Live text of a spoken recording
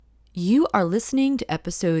You are listening to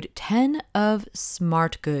episode 10 of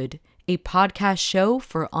Smart Good, a podcast show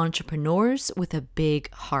for entrepreneurs with a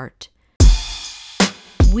big heart.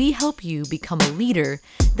 We help you become a leader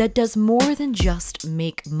that does more than just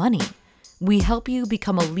make money. We help you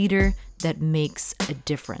become a leader that makes a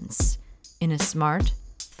difference in a smart,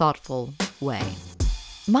 thoughtful way.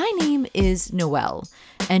 My name is Noelle,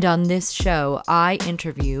 and on this show, I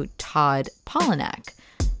interview Todd Polinak.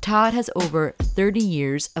 Todd has over 30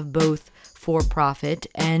 years of both for-profit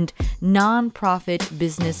and non-profit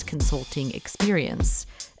business consulting experience.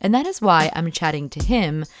 And that is why I'm chatting to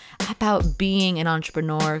him about being an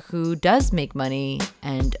entrepreneur who does make money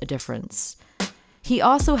and a difference. He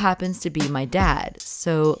also happens to be my dad,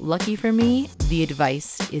 so lucky for me, the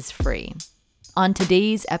advice is free. On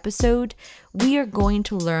today's episode, we are going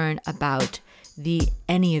to learn about the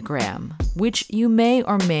Enneagram, which you may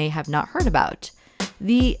or may have not heard about.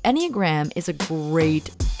 The Enneagram is a great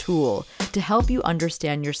tool to help you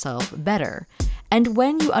understand yourself better. And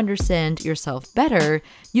when you understand yourself better,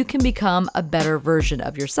 you can become a better version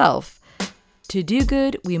of yourself. To do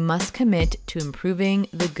good, we must commit to improving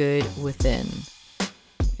the good within.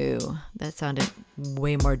 Ooh, that sounded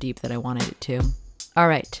way more deep than I wanted it to. All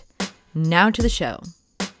right, now to the show.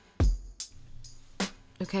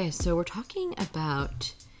 Okay, so we're talking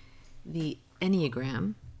about the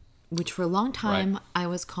Enneagram, which for a long time I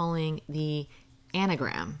was calling the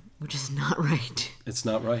anagram, which is not right. It's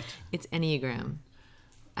not right. It's Enneagram.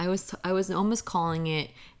 I was almost calling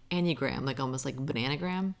it Enneagram, like almost like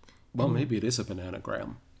bananagram. Well, maybe it is a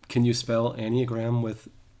bananagram. Can you spell Enneagram with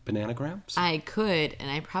bananagrams? I could, and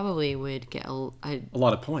I probably would get a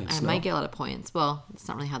lot of points. I might get a lot of points. Well, it's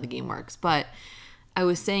not really how the game works, but I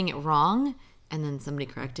was saying it wrong, and then somebody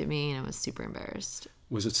corrected me, and I was super embarrassed.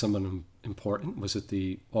 Was it someone important? Was it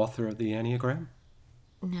the author of the Enneagram?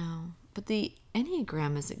 No, but the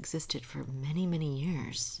Enneagram has existed for many, many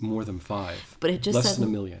years. More than 5. But it just less than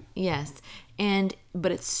 1 million. Yes,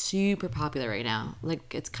 but it's super popular right now.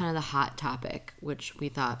 Like, it's kind of the hot topic, which we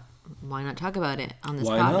thought, why not talk about it on this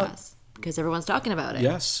podcast? Not? Because everyone's talking about it.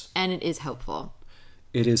 Yes, and it is helpful.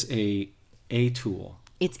 It is a tool.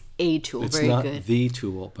 It's a tool. It's very not good. The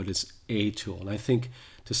tool, but it's a tool. And I think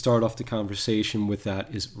to start off the conversation with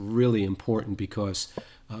that is really important because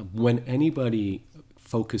when anybody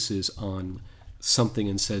focuses on something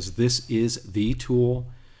and says this is the tool,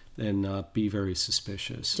 then be very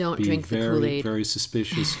suspicious. Don't drink the Kool-Aid. Be very, very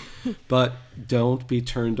suspicious. But don't be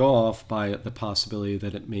turned off by the possibility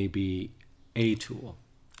that it may be a tool.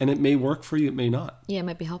 And it may work for you, it may not. Yeah, it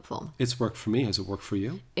might be helpful. It's worked for me. Has it worked for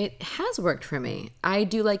you? It has worked for me. I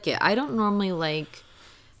do like it. I don't normally like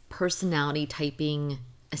personality typing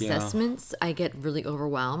assessments. I get really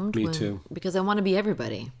overwhelmed. Me too. Because I want to be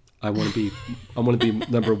everybody. I want to be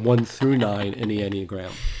number 1 through 9 in the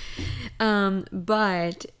Enneagram.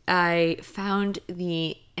 But I found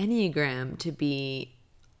the Enneagram to be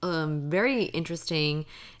very interesting,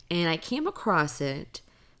 and I came across it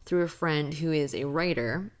through a friend who is a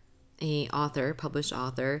writer, a author, published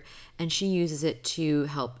author, and she uses it to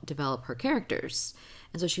help develop her characters.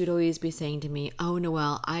 And so she would always be saying to me, "Oh,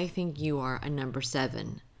 Noelle, I think you are a number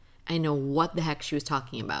 7." I know what the heck she was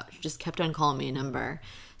talking about. She just kept on calling me a number.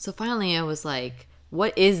 So finally I was like,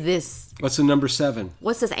 what is this? What's the number 7?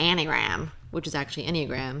 What's this anagram? Which is actually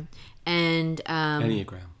Enneagram. And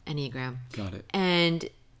Enneagram. Got it. And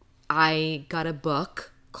I got a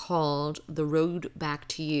book called The Road Back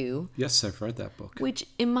to You. Yes, I've read that book. Which,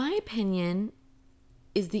 in my opinion,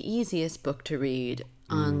 is the easiest book to read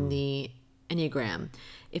on the Enneagram.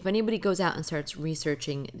 If anybody goes out and starts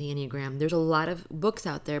researching the Enneagram, there's a lot of books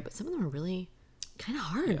out there, but some of them are really kind of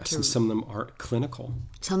hard. Yes, and some of them are clinical.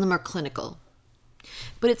 Some of them are clinical.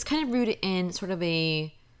 But it's kind of rooted in sort of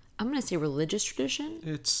a, I'm going to say relagious tradition.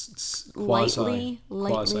 It's quasi.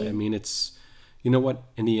 Lightly. I mean, it's, you know what,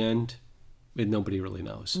 in the end, nobody really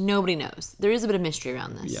knows. Nobody knows. There is a bit of mystery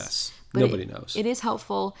around this. Yes, but nobody knows. It is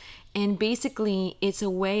helpful, and basically it's a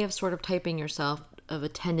way of sort of typing yourself of a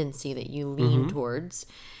tendency that you lean towards,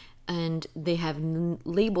 and they have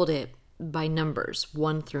labeled it by numbers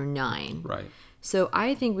 1 through 9. Right. So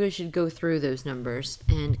I think we should go through those numbers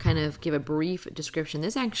and kind of give a brief description.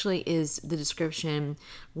 This actually is the description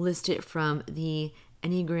listed from the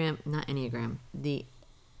the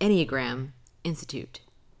Enneagram Institute.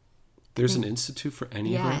 There's an institute for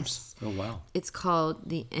Enneagrams? Yes. Oh, wow. It's called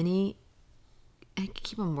the I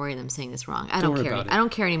keep on worrying I'm saying this wrong. I don't care. About it. I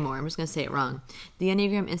don't care anymore. I'm just going to say it wrong. The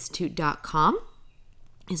EnneagramInstitute.com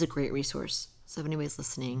is a great resource. So if anybody's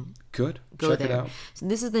listening, good. Go Check there. it out. So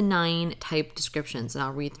this is the 9 type descriptions, and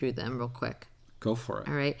I'll read through them real quick. Go for it.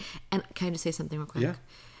 All right. And can I just say something real quick? Yeah.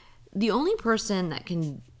 The only person that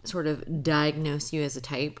can sort of diagnose you as a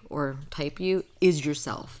type or type you is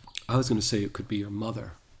yourself. I was going to say it could be your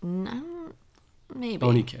mother. Maybe.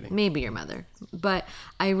 Only kidding. Maybe your mother. But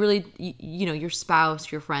I really, your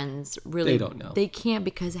spouse, your friends, really. They don't know. They can't,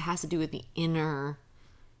 because it has to do with the inner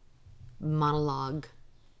monologue,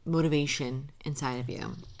 motivation inside of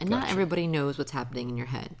you. And not everybody knows what's happening in your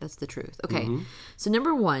head. That's the truth. Okay. So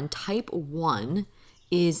number 1, type 1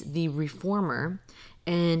 is the reformer.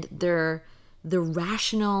 And they're the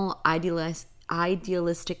rational,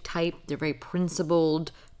 idealistic type. They're very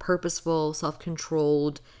principled, purposeful,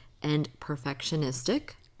 self-controlled, and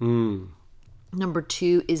perfectionistic. Number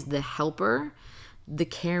 2 is the helper, the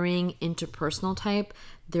caring, interpersonal type.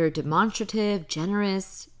 They're demonstrative,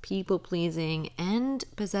 generous, people-pleasing, and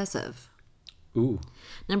possessive. Ooh.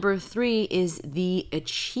 Number 3 is the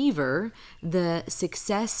achiever, the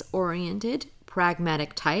success-oriented,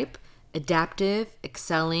 pragmatic type, adaptive,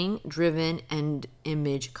 excelling, driven, and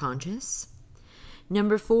image conscious.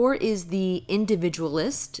 Number 4 is the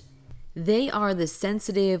individualist. They are the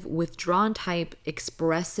sensitive, withdrawn type,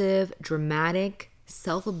 expressive, dramatic,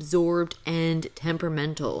 self-absorbed, and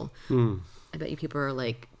temperamental. I bet you people are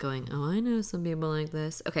like going, oh, I know some people like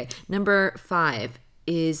this. Okay, number 5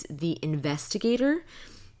 is the investigator.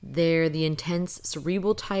 They're the intense,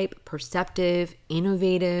 cerebral type, perceptive,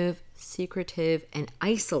 innovative, secretive, and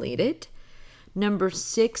isolated. Number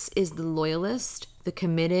 6 is the loyalist, the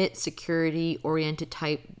committed, security-oriented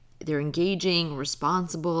type. They're engaging,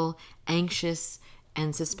 responsible, anxious,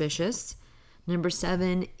 and suspicious. Number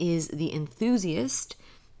 7 is the enthusiast,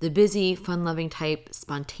 the busy, fun-loving type,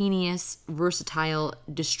 spontaneous, versatile,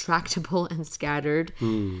 distractible, and scattered.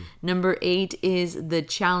 Number 8 is the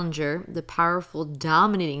challenger, the powerful,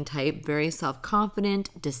 dominating type, very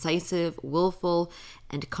self-confident, decisive, willful,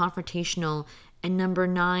 and confrontational. And number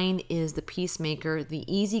 9 is the peacemaker, the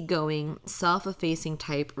easygoing, self-effacing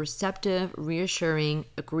type, receptive, reassuring,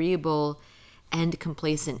 agreeable, and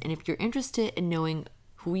complacent. And if you're interested in knowing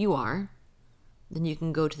who you are, then you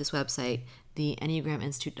can go to this website,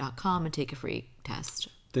 theenneagraminstitute.com, and take a free test.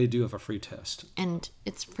 They do have a free test. And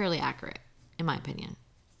it's fairly accurate, in my opinion,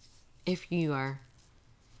 if you are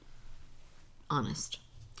honest.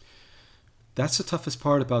 That's the toughest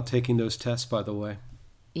part about taking those tests, by the way.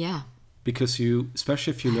 Yeah. Because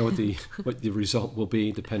especially if you know what the result will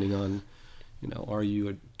be, depending on, are you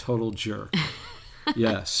a total jerk?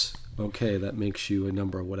 Yes. Okay, that makes you a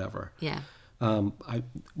number or whatever. Yeah.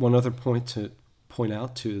 One other point to point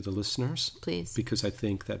out to the listeners, please, because I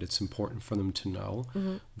think that it's important for them to know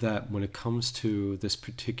that when it comes to this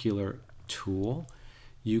particular tool,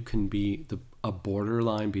 you can be a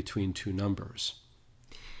borderline between two numbers.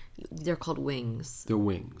 They're called wings. They're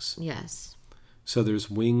wings. Yes. So there's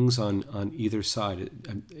wings on either side.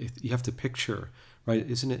 You have to picture, right?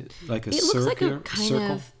 Isn't it like a circle? It looks like a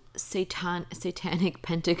kind of satanic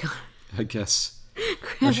pentagon. I guess.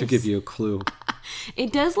 I should give you a clue.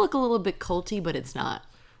 It does look a little bit culty, but it's not.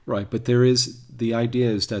 Right, but the idea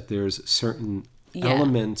is that there's certain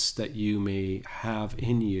elements that you may have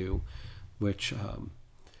in you, which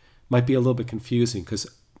might be a little bit confusing because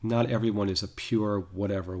not everyone is a pure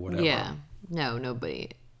whatever. Yeah, no, nobody.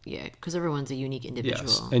 Yeah, because everyone's a unique individual.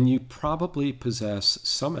 Yes, and you probably possess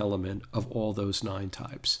some element of all those 9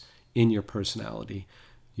 types in your personality,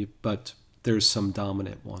 but there's some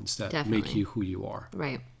dominant ones that make you who you are.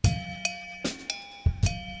 Right.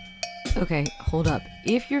 Okay, hold up.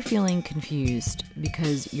 If you're feeling confused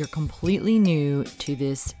because you're completely new to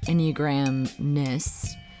this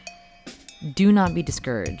Enneagram-ness, do not be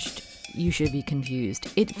discouraged. You should be confused.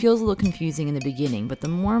 It feels a little confusing in the beginning, but the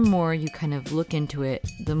more and more you kind of look into it,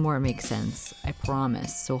 the more it makes sense. I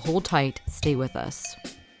promise. So hold tight, stay with us.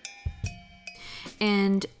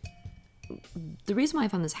 And the reason why I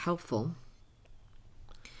found this helpful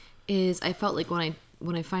is I felt like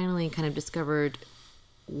when I finally kind of discovered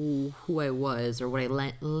who I was or what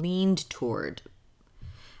I leaned toward,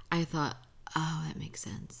 I thought, oh, that makes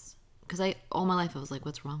sense. Because all my life I was like,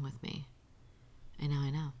 what's wrong with me? And now I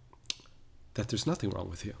know. That there's nothing wrong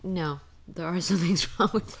with you. No, there are some things wrong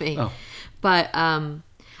with me. Oh. But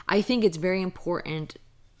I think it's very important,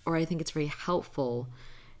 or I think it's very helpful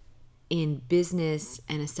in business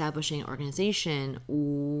and establishing an organization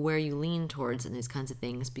where you lean towards in these kinds of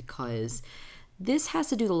things, because this has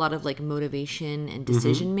to do with a lot of like motivation and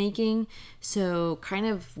decision making. So kind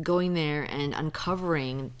of going there and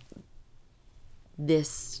uncovering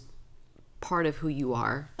this part of who you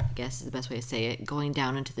are, I guess is the best way to say it, going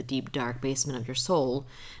down into the deep dark basement of your soul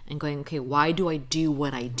and going, okay, why do I do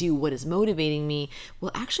what I do? What is motivating me? Will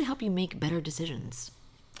actually help you make better decisions.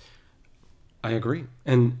 I agree.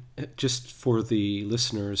 And just for the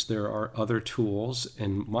listeners, there are other tools,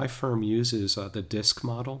 and my firm uses the DISC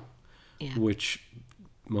model, Yeah. which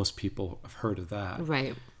most people have heard of that.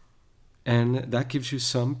 Right. And that gives you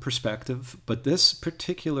some perspective. But this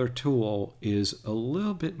particular tool is a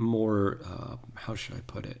little bit more, how should I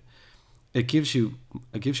put it? It gives you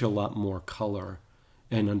a lot more color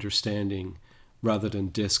and understanding rather than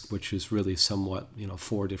DISC, which is really somewhat,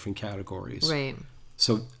 4 different categories. Right.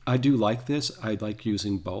 So I do like this. I like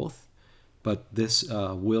using both, but this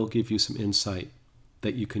will give you some insight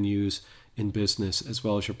that you can use in business as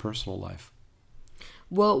well as your personal life.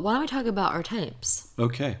 Well, why don't we talk about our types?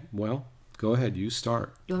 Okay, well, go ahead. You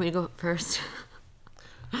start. You want me to go first?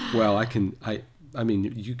 Well, I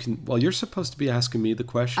mean, you can. Well, you're supposed to be asking me the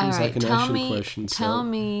questions. All right, I can ask you the questions. Tell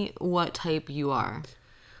me what type you are.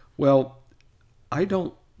 Well, I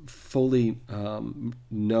don't fully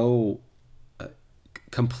know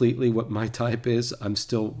completely what my type is. I'm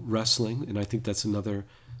still wrestling, and I think that's another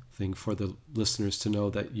thing for the listeners to know,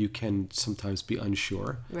 that you can sometimes be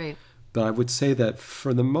unsure. Right. But I would say that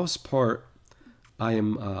for the most part, I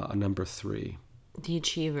am a number 3, The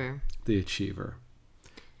achiever. the achiever.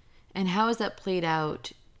 And how has that played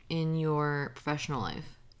out in your professional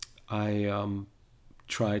life? I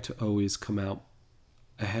try to always come out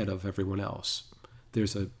ahead of everyone else.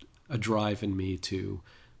 There's a drive in me to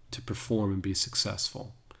perform and be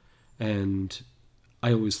successful. And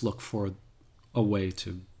I always look for a way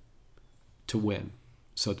to win,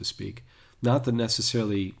 so to speak. Not that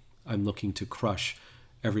necessarily I'm looking to crush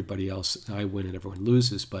everybody else. I win and everyone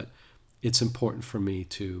loses, but it's important for me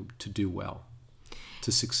to do well,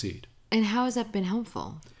 to succeed. And how has that been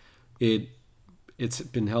helpful? It's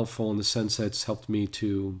been helpful in the sense that it's helped me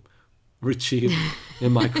to achieve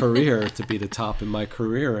in my career, to be the top in my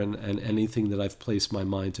career, and anything that I've placed my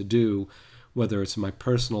mind to do, whether it's in my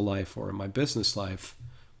personal life or in my business life,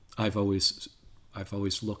 I've always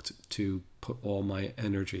looked to put all my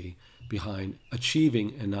energy behind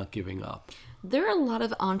achieving and not giving up. There are a lot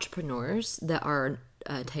of entrepreneurs that are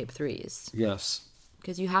type 3s. Yes.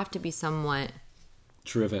 Because you have to be somewhat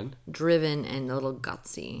Driven and a little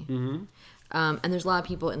gutsy. Mm-hmm. And there's a lot of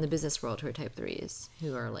people in the business world who are type 3s,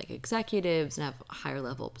 who are like executives and have higher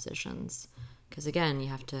level positions. Because again, you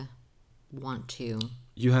have to want to.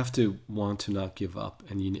 You have to want to not give up,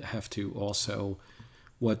 and you have to also,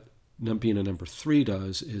 what being a number 3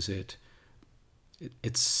 does is it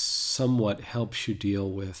somewhat helps you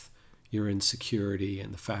deal with your insecurity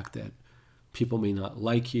and the fact that people may not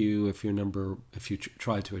like you if you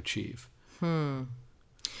try to achieve. So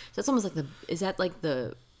it's almost like is that like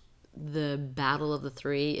the battle of the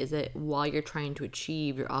 3? Is it while you're trying to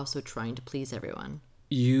achieve, you're also trying to please everyone?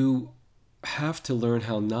 You have to learn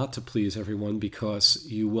how not to please everyone, because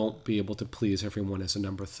you won't be able to please everyone as a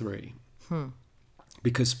number 3.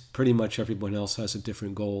 Because pretty much everyone else has a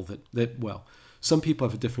different goal well, some people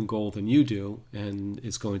have a different goal than you do, and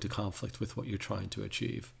it's going to conflict with what you're trying to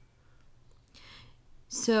achieve.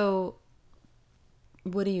 So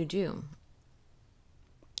what do?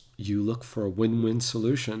 You look for a win-win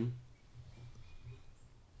solution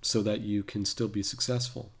so that you can still be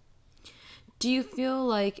successful. Do you feel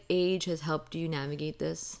like age has helped you navigate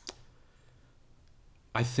this?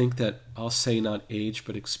 I think that I'll say not age,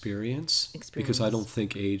 but experience. Because I don't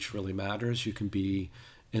think age really matters. You can be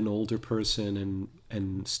an older person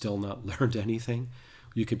and still not learned anything.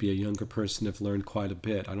 You could be a younger person and have learned quite a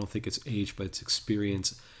bit. I don't think it's age, but it's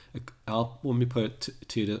experience. Let me put it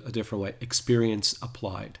to you a different way. Experience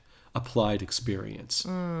applied experience.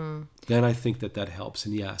 Then I think that helps.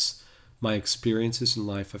 And yes, my experiences in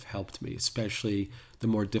life have helped me, especially the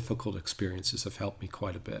more difficult experiences have helped me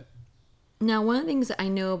quite a bit. Now, one of the things that I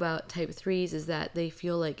know about type 3s is that they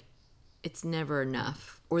feel like it's never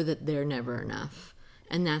enough, or that they're never enough.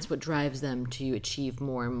 And that's what drives them to achieve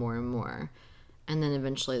more and more and more. And then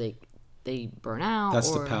eventually they burn out.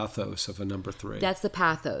 That's the pathos of a number 3. That's the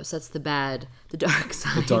pathos. That's the dark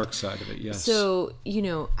side. The dark side of it, yes. So,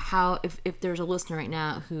 how if there's a listener right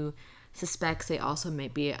now who suspects they also may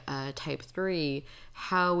be a type 3,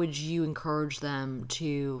 how would you encourage them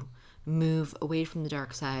to move away from the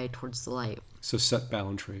dark side towards the light? So set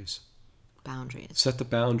boundaries. Boundaries. Set the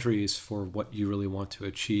boundaries for what you really want to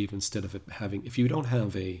achieve, instead of if you don't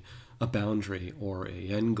have a boundary or a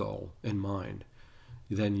end goal in mind,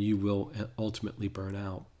 then you will ultimately burn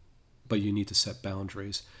out. But you need to set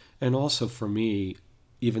boundaries. And also for me,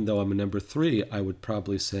 even though I'm a number 3, I would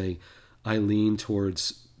probably say I lean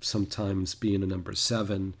towards sometimes being a number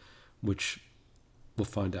 7, which we'll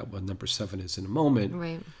find out what number 7 is in a moment.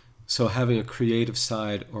 Right. So having a creative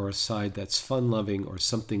side, or a side that's fun-loving, or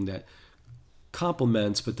something that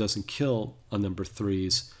complements but doesn't kill a number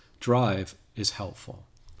three's drive is helpful.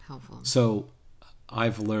 Helpful. So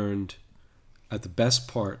I've learned at the best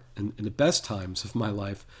part, in the best times of my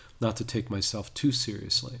life, not to take myself too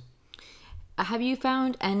seriously. Have you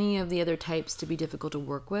found any of the other types to be difficult to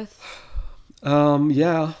work with?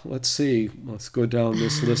 Yeah, let's see. Let's go down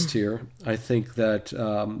this list here. I think that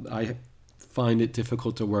I find it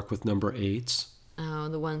difficult to work with number 8s. Oh,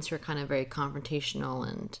 the ones who are kind of very confrontational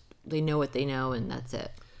and they know what they know and that's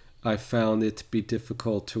it. I found it to be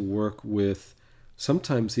difficult to work with,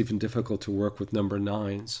 sometimes even difficult to work with number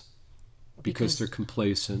 9s because they're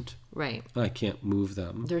complacent. Right. I can't move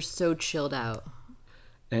them. They're so chilled out.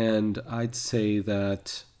 And I'd say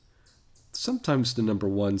that sometimes the number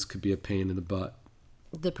 1s could be a pain in the butt.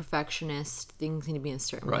 The perfectionist, things need to be in a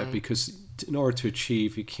certain way. Right, because in order to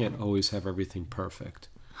achieve, you can't always have everything perfect.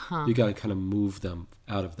 You got to kind of move them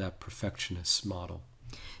out of that perfectionist model.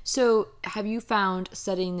 So have you found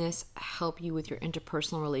studying this help you with your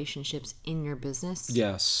interpersonal relationships in your business?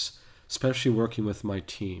 Yes, especially working with my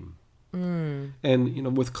team.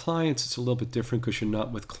 And, with clients, it's a little bit different because you're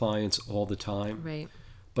not with clients all the time. Right.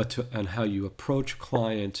 But and how you approach a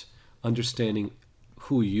client, understanding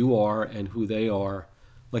who you are and who they are,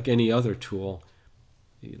 like any other tool,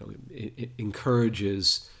 it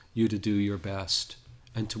encourages you to do your best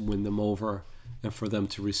and to win them over and for them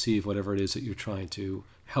to receive whatever it is that you're trying to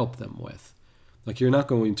help them with. Like, you're not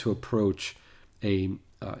going to approach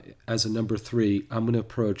as a number 3, I'm going to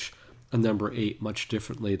approach a number 8 much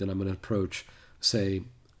differently than I'm going to approach, say,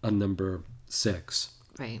 a number 6.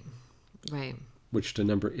 Right. Right. Which the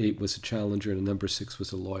number 8 was a challenger and a number 6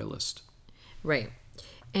 was a loyalist. Right.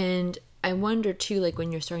 And I wonder too, like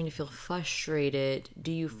when you're starting to feel frustrated,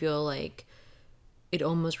 do you feel like it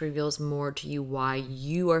almost reveals more to you why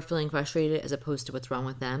you are feeling frustrated as opposed to what's wrong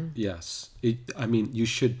with them? Yes. You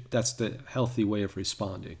should, that's the healthy way of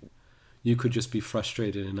responding. You could just be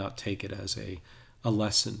frustrated and not take it as a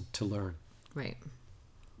lesson to learn. Right.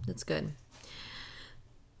 That's good.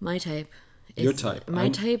 My type. Your type. My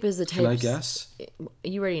type is the type. Can I guess?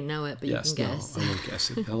 You already know it, but Yes, you can guess. No, I won't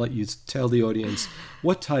guess it. I'll let you tell the audience.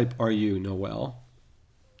 What type are you, Noelle?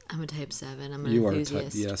 I'm a type 7. I'm an You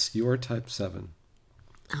enthusiast. Yes, you are type 7.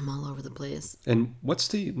 I'm all over the place. And what's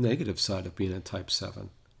the negative side of being a type 7?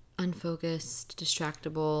 Unfocused,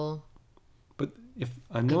 distractible. But if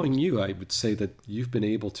I'm knowing you, I would say that you've been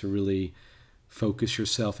able to really focus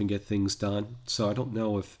yourself and get things done. So I don't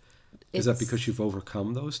know if, is that because you've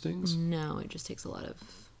overcome those things? No, it just takes a lot of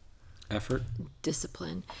effort,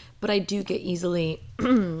 discipline. But I do get easily,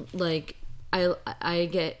 I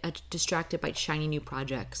get distracted by shiny new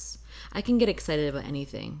projects. I can get excited about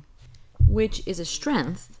anything, which is a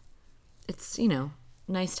strength. It's,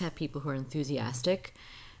 nice to have people who are enthusiastic,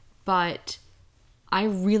 but I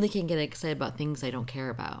really can get excited about things I don't care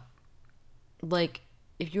about. Like,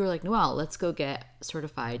 if you were like, Noelle, let's go get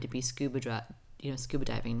certified to be scuba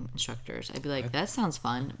diving instructors, I'd be like, that sounds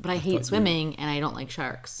fun, but I hate swimming and I don't like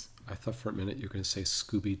sharks. I thought for a minute you were going to say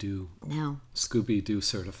Scooby-Doo. No. Scooby-Doo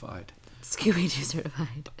certified. Scooby-Doo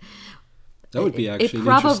certified. That would be actually it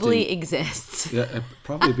probably exists. Yeah, it'd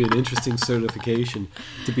probably be an interesting certification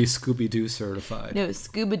to be Scooby-Doo certified. No,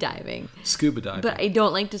 scuba diving. Scuba diving. But I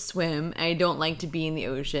don't like to swim. I don't like to be in the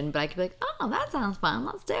ocean. But I could be like, oh, that sounds fun.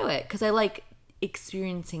 Let's do it. Because I like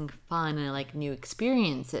experiencing fun and I like new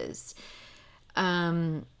experiences.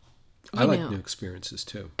 I like new experiences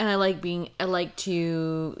too. And I like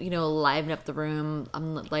to, liven up the room.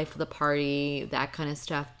 I'm the life of the party, that kind of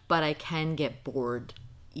stuff. But I can get bored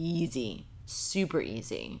easy. Super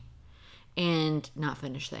easy, and not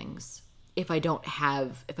finish things if I don't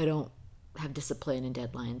have discipline and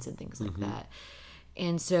deadlines and things like that.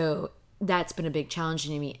 And so that's been a big challenge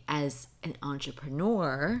to me as an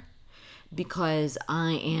entrepreneur, because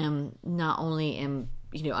I am not only I'm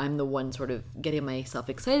the one sort of getting myself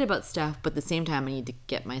excited about stuff, but at the same time I need to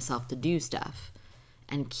get myself to do stuff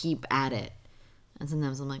and keep at it. And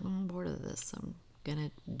sometimes I'm like, I'm bored of this. I'm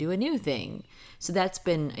gonna do a new thing. So that's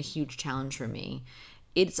been a huge challenge for me.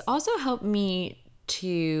 It's also helped me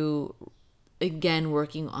to, again,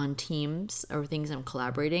 working on teams or things I'm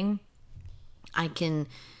collaborating, I can,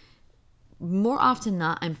 more often than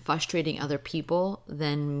not, I'm frustrating other people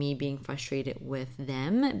than me being frustrated with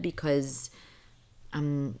them, because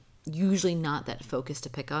I'm usually not that focused to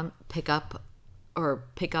pick up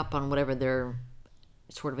on whatever their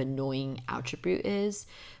sort of annoying attribute is.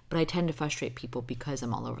 But I tend to frustrate people because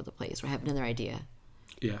I'm all over the place or I have another idea.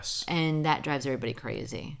 Yes. And that drives everybody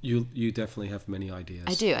crazy. You definitely have many ideas.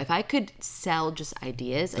 I do. If I could sell just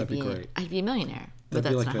ideas, That'd be great. I'd be a millionaire. But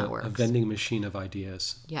That'd that's be like not how it works. a vending machine of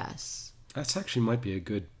ideas. Yes. That's actually might be a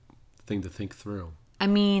good thing to think through. I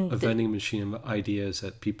mean, A vending machine of ideas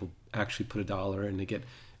that people actually put $1 and they get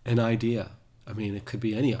an idea. I mean, it could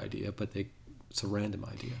be any idea, but it's a random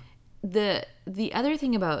idea. The other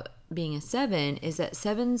thing about being a 7 is that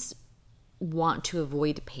 7s want to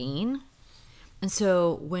avoid pain. And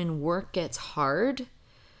so when work gets hard,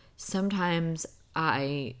 sometimes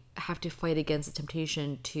I have to fight against the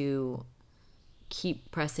temptation to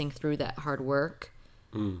keep pressing through that hard work.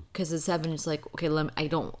 Because the 7 is like, okay,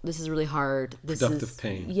 this is really hard. Productive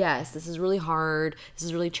pain. Yes, this is really hard. This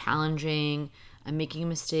is really challenging. I'm making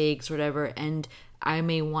mistakes or whatever. And I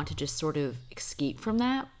may want to just sort of escape from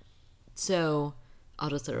that. So I'll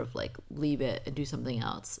just sort of like leave it and do something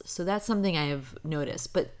else. So that's something I have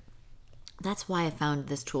noticed. But that's why I found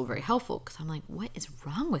this tool very helpful. Because I'm like, what is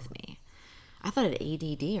wrong with me? I thought I had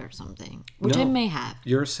ADD or something, which I may have.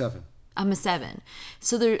 You're a 7. I'm a 7.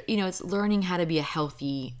 So there, it's learning how to be a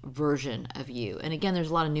healthy version of you. And again, there's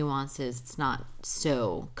a lot of nuances. It's not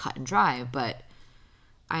so cut and dry, but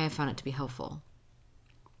I have found it to be helpful.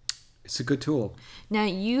 It's a good tool. Now,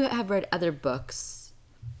 you have read other books.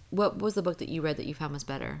 What was the book that you read that you found was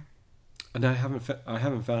better? And I haven't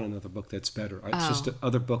found another book that's better. It's just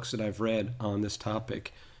other books that I've read on this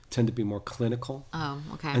topic tend to be more clinical. Oh,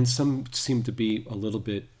 okay. And some seem to be a little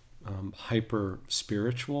bit hyper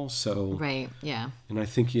spiritual. So right, yeah. And I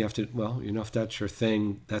think you have to, if that's your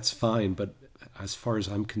thing, that's fine. But as far as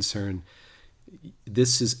I'm concerned,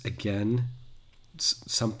 this is again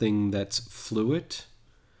something that's fluid.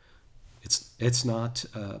 It's not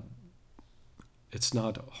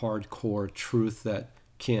hardcore truth that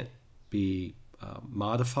can't be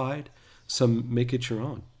modified. Some make it your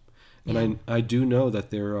own. And I do know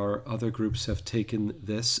that there are other groups have taken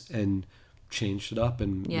this and changed it up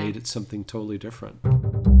and made it something totally different.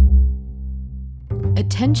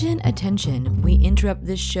 Attention. We interrupt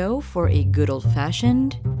this show for a good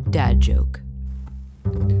old-fashioned dad joke.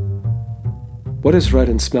 What is red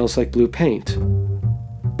and smells like blue paint?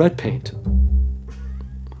 Red paint.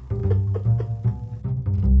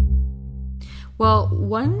 Well,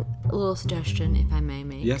 one little suggestion, if I may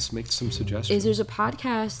make. Yes, make some suggestions. Is there's a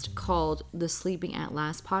podcast called the Sleeping at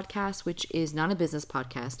Last podcast, which is not a business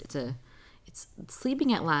podcast. It's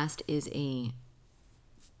Sleeping at Last is a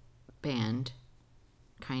band,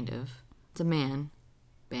 kind of. It's a man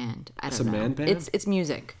band. I don't know. It's a man band? It's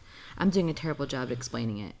music. I'm doing a terrible job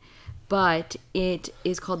explaining it. But it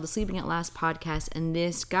is called the Sleeping at Last podcast, and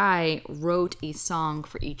this guy wrote a song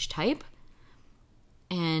for each type.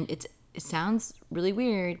 And it sounds really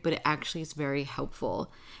weird, but it actually is very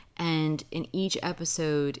helpful. And in each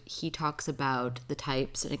episode, he talks about the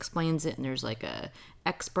types and explains it. And there's like a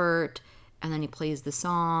expert, and then he plays the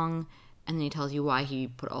song, and then he tells you why he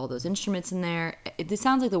put all those instruments in there. This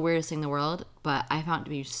sounds like the weirdest thing in the world, but I found it to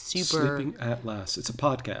be super... Sleeping at Last. It's a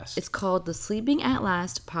podcast. It's called the Sleeping at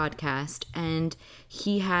Last podcast, and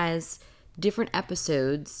he has different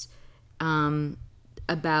episodes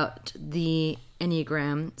about the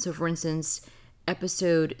Enneagram. So, for instance,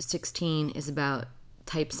 episode 16 is about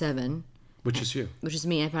type 7. Which is you. Which is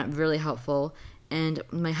me. I found it really helpful. And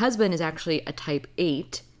my husband is actually a type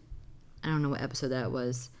 8. I don't know what episode that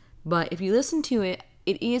was. But if you listen to it,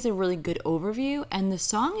 it is a really good overview. And the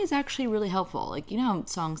song is actually really helpful. Like, you know how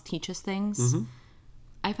songs teach us things? Mm-hmm.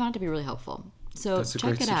 I found it to be really helpful. So that's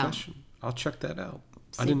check it suggestion. I'll check that out.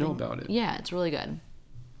 I didn't know about it. Yeah, it's really good.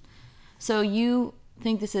 So you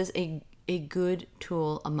think this is a good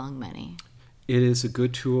tool among many? It is a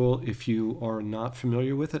good tool. If you are not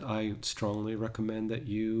familiar with it, I strongly recommend that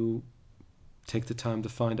you take the time to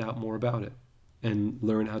find out more about it and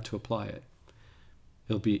learn how to apply it.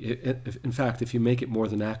 In fact, if you make it more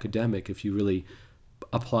than academic, if you really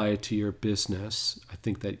apply it to your business, I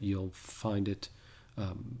think that you'll find it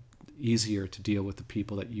easier to deal with the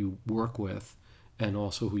people that you work with and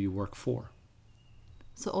also who you work for.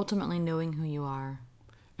 So ultimately knowing who you are.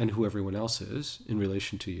 And who everyone else is in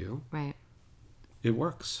relation to you. Right. It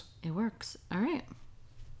works. It works. All right.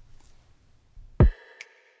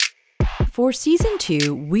 For season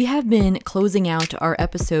 2, we have been closing out our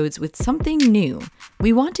episodes with something new.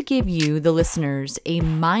 We want to give you, the listeners, a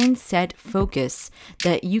mindset focus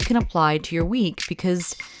that you can apply to your week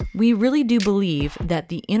because we really do believe that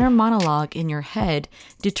the inner monologue in your head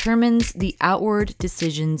determines the outward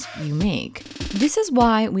decisions you make. This is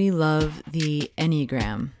why we love the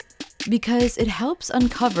Enneagram, because it helps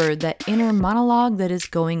uncover that inner monologue that is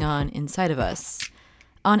going on inside of us.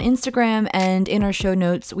 On Instagram and in our show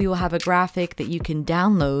notes, we will have a graphic that you can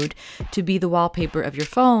download to be the wallpaper of your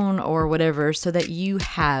phone or whatever so that you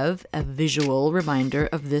have a visual reminder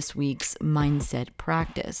of this week's mindset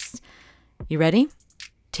practice. You ready?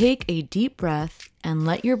 Take a deep breath and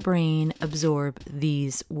let your brain absorb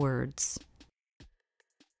these words.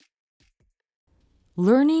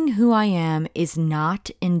 Learning who I am is not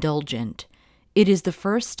indulgent. It is the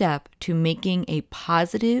first step to making a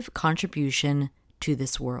positive contribution to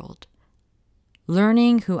this world.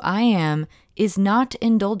 Learning who I am is not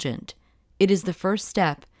indulgent. It is the first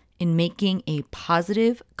step in making a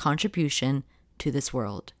positive contribution to this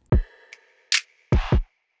world.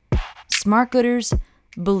 Smart Gooders,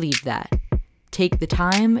 believe that. Take the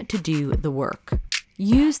time to do the work.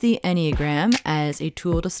 Use the Enneagram as a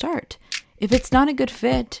tool to start. If it's not a good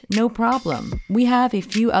fit, no problem. We have a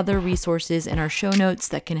few other resources in our show notes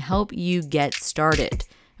that can help you get started.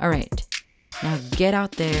 All right, now get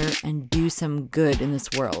out there and do some good in this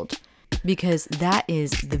world, because that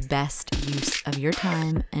is the best use of your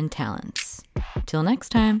time and talents. Till next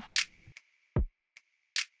time.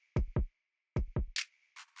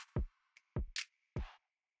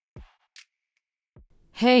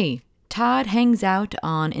 Hey, Todd hangs out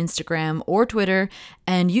on Instagram or Twitter,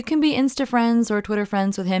 and you can be Insta friends or Twitter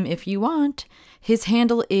friends with him if you want. His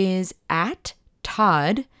handle is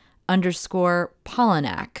 @Todd_Polynak,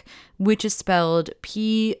 which is spelled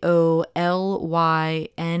Polyniak.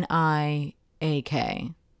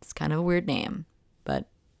 It's kind of a weird name, but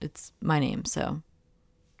it's my name, so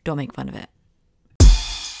don't make fun of it.